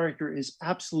 this character is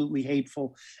absolutely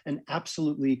hateful and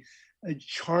absolutely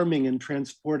charming and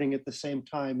transporting at the same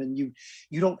time. And you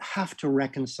don't have to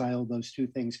reconcile those two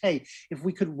things. Hey, if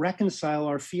we could reconcile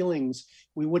our feelings,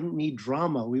 we wouldn't need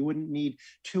drama. We wouldn't need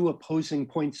two opposing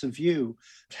points of view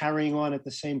carrying on at the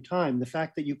same time. The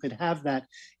fact that you could have that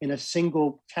in a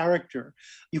single character,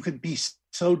 you could be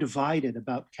so divided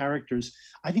about characters.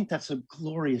 I think that's a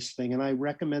glorious thing. And I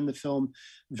recommend the film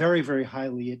very, very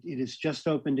highly. It is just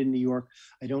opened in New York.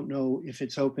 I don't know if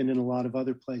it's open in a lot of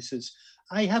other places.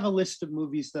 I have a list of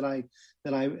movies that I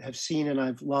have seen and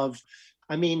I've loved.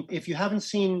 I mean, if you haven't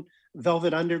seen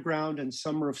Velvet Underground and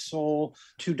Summer of Soul,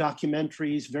 two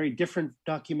documentaries, very different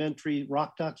rock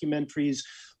documentaries,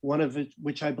 one of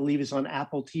which I believe is on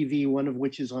Apple TV, one of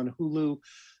which is on Hulu.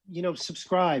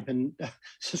 Subscribe and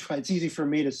subscribe. It's easy for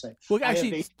me to say. Well,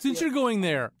 actually, since you're going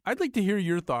there, I'd like to hear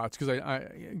your thoughts, because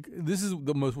this is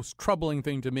the most troubling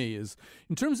thing to me, is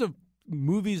in terms of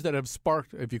movies that have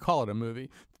sparked, if you call it a movie,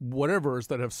 whatever's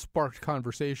that have sparked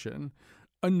conversation.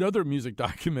 Another music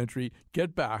documentary,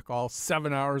 Get Back, all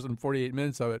 7 hours and 48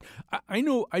 minutes of it. I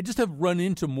know I just have run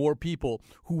into more people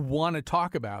who want to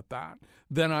talk about that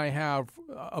than I have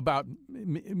about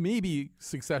maybe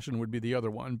Succession would be the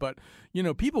other one. But,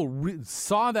 people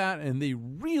saw that and they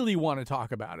really want to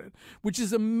talk about it, which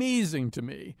is amazing to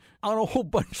me on a whole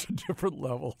bunch of different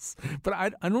levels. But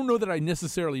I don't know that I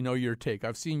necessarily know your take.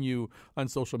 I've seen you on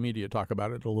social media talk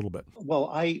about it a little bit. Well,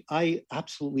 I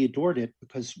absolutely adored it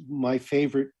because my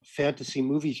favorite fantasy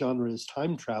movie genre is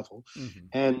time travel. Mm-hmm.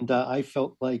 And I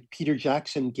felt like Peter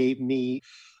Jackson gave me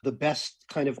the best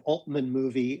kind of Altman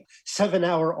movie,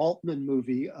 7-hour Altman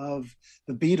movie of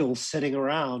the Beatles sitting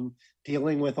around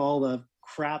dealing with all the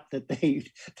crap that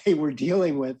they were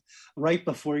dealing with right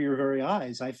before your very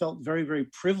eyes. I felt very, very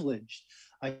privileged.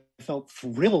 I felt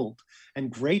thrilled and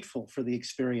grateful for the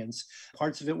experience.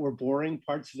 Parts of it were boring,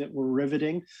 parts of it were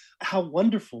riveting. How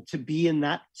wonderful to be in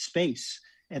that space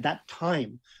at that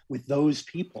time with those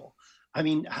people. I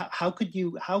mean, how could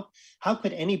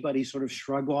anybody sort of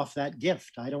shrug off that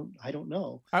gift? I don't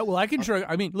know. Well, I can shrug.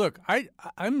 I mean, look,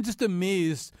 I'm just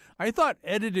amazed. I thought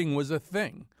editing was a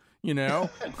thing. I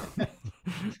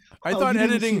thought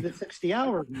editing didn't see the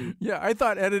 60-hour. Yeah, I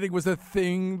thought editing was a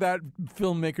thing that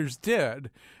filmmakers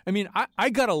did. I mean, I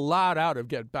got a lot out of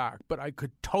Get Back, but I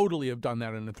could totally have done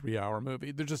that in a 3-hour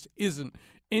movie. There just isn't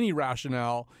any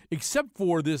rationale except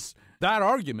for that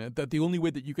argument that the only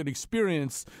way that you can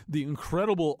experience the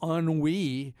incredible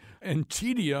ennui and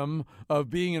tedium of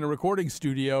being in a recording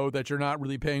studio that you're not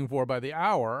really paying for by the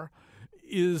hour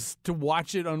is to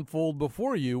watch it unfold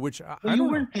before you, which I don't know. You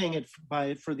weren't paying it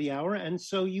for the hour, and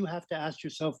so you have to ask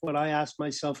yourself what I ask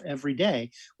myself every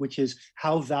day, which is,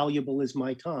 how valuable is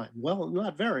my time? Well,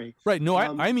 not very. Right. No,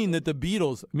 I mean that the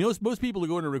Beatles, most people who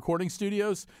go into recording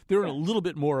studios, they're in a little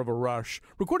bit more of a rush.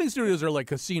 Recording studios are like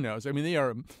casinos. I mean, they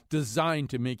are designed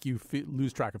to make you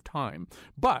lose track of time.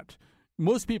 But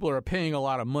most people are paying a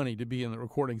lot of money to be in the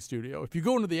recording studio. If you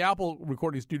go into the Apple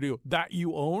recording studio that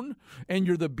you own and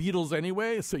you're the Beatles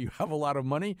anyway, so you have a lot of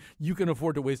money, you can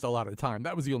afford to waste a lot of time.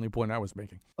 That was the only point I was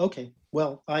making. Okay,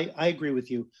 well, I agree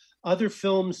with you. Other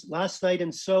films, Last Night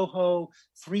in Soho,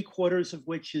 3/4 of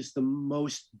which is the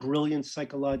most brilliant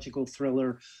psychological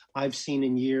thriller I've seen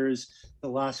in years, the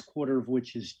last quarter of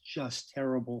which is just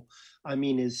terrible. I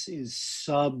mean, is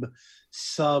sub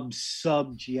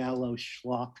giallo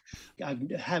schlock. I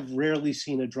have rarely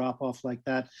seen a drop off like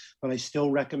that, but I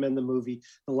still recommend the movie.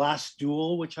 The Last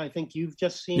Duel, which I think you've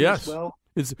just seen as well,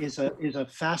 is a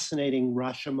fascinating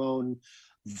Rashomon,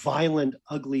 violent,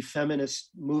 ugly feminist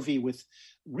movie with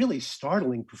really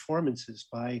startling performances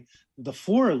by the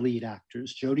 4 lead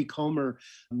actors, Jodie Comer,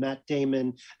 Matt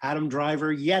Damon, Adam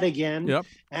Driver yet again,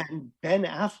 and Ben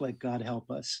Affleck, God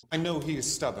help us. I know he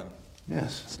is stubborn.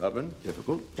 Yes, stubborn,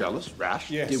 difficult, jealous, rash,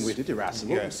 dim-witted,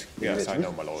 irascible. Yes, I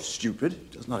know, my lord. Stupid,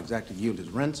 does not exactly yield his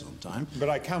rent on time. But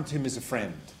I count him as a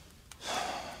friend.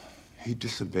 He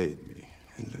disobeyed me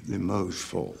and let Limoges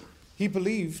fall. He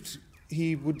believed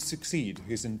he would succeed.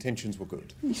 His intentions were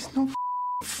good. He's no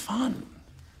fun.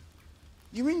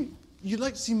 You mean you'd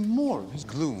like to see more of his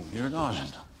gloom here in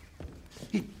Ireland?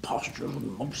 He postures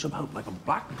and mumps about like a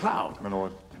black cloud. My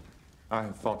lord, I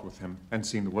have fought with him and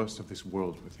seen the worst of this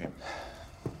world with him.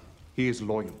 He is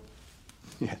loyal.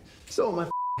 Yeah, so are my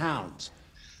hounds.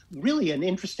 Really an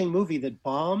interesting movie that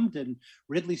bombed, and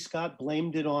Ridley Scott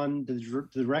blamed it on the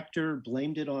director,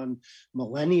 blamed it on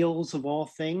millennials of all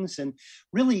things. And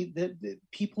really, the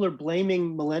people are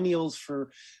blaming millennials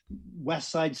for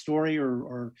West Side Story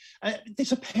or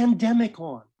there's a pandemic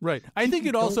on. Right. I think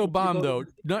it also bombed, though,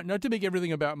 not to make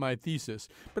everything about my thesis,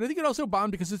 but I think it also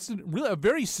bombed because it's really a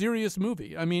very serious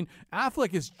movie. I mean,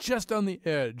 Affleck is just on the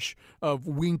edge of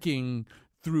winking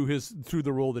through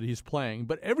the role that he's playing,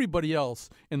 but everybody else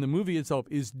in the movie itself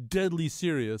is deadly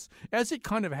serious, as it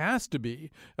kind of has to be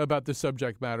about the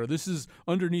subject matter. This is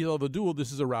underneath all the duel.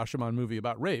 This is a Rashomon movie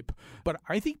about rape, but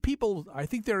I think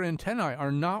their antennae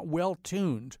are not well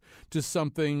tuned to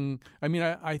something. I mean,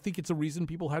 I think it's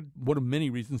one of many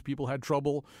reasons people had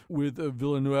trouble with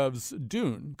Villeneuve's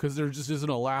Dune, because there just isn't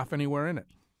a laugh anywhere in it.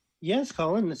 Yes,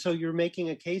 Colin. So you're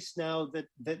making a case now that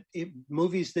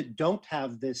movies that don't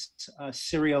have this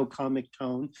serio-comic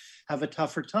tone have a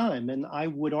tougher time. And I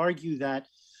would argue that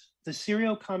the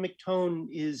serio-comic tone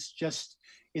is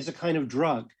a kind of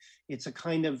drug.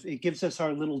 It gives us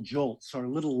our little jolts, our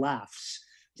little laughs.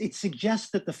 It suggests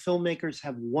that the filmmakers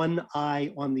have one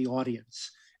eye on the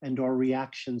audience and our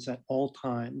reactions at all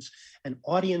times. And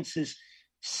modern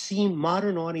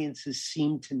audiences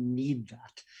seem to need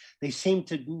that. They seem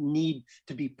to need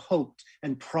to be poked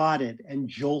and prodded and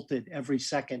jolted every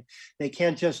second. They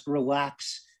can't just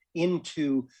relax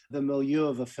into the milieu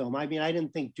of a film. I mean, I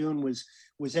didn't think Dune was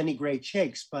any great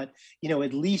shakes, but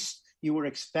at least you were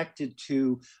expected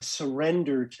to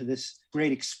surrender to this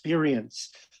great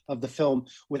experience of the film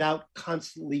without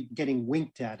constantly getting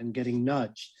winked at and getting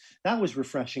nudged. That was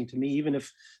refreshing to me, even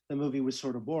if the movie was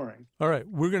sort of boring. All right,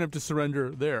 we're going to have to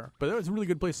surrender there. But that was a really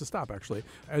good place to stop, actually.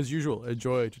 As usual, a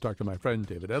joy to talk to my friend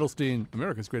David Edelstein,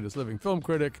 America's greatest living film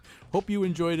critic. Hope you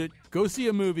enjoyed it. Go see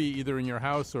a movie either in your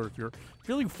house, or if you're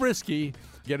feeling frisky,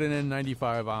 get an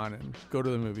N95 on and go to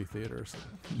the movie theaters.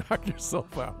 Knock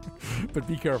yourself out. But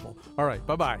be careful. All right,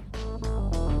 bye-bye.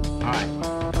 All right,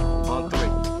 on 3.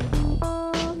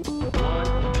 1, 2, 3.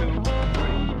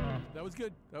 That was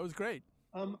good. That was great.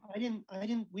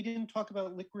 We didn't talk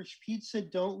about Licorice Pizza.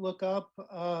 Don't Look Up.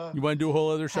 You want to do a whole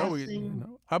other show?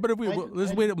 How about if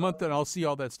let's wait a month and I'll see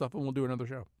all that stuff and we'll do another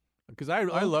show. Because I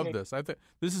love this. I think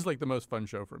this is like the most fun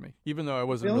show for me, even though I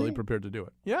wasn't really prepared to do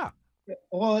it. Yeah.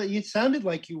 Well, it sounded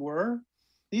like you were.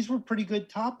 These were pretty good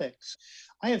topics.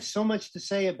 I have so much to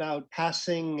say about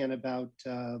passing and about...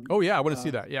 I want to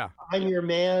see that, yeah. I'm Your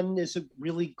Man is a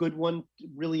really good one,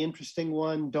 really interesting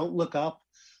one. Don't Look Up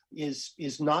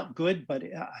is not good, but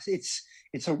it's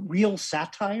a real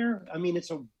satire. I mean,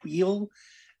 it's a real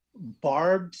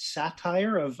barbed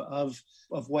satire of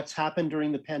what's happened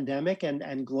during the pandemic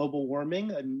and global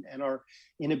warming and our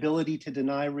inability to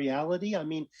deny reality. I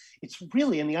mean, it's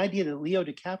really, and the idea that Leo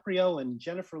DiCaprio and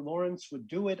Jennifer Lawrence would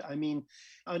do it. I mean,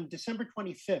 on December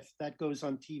 25th, that goes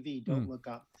on TV. Don't Look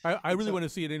Up. I really want to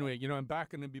see it anyway. I'm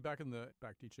back and be back in the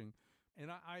back teaching. And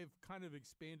I've kind of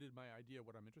expanded my idea of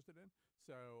what I'm interested in.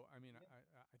 So, I mean,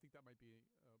 I think that might be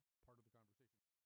part of the conversation.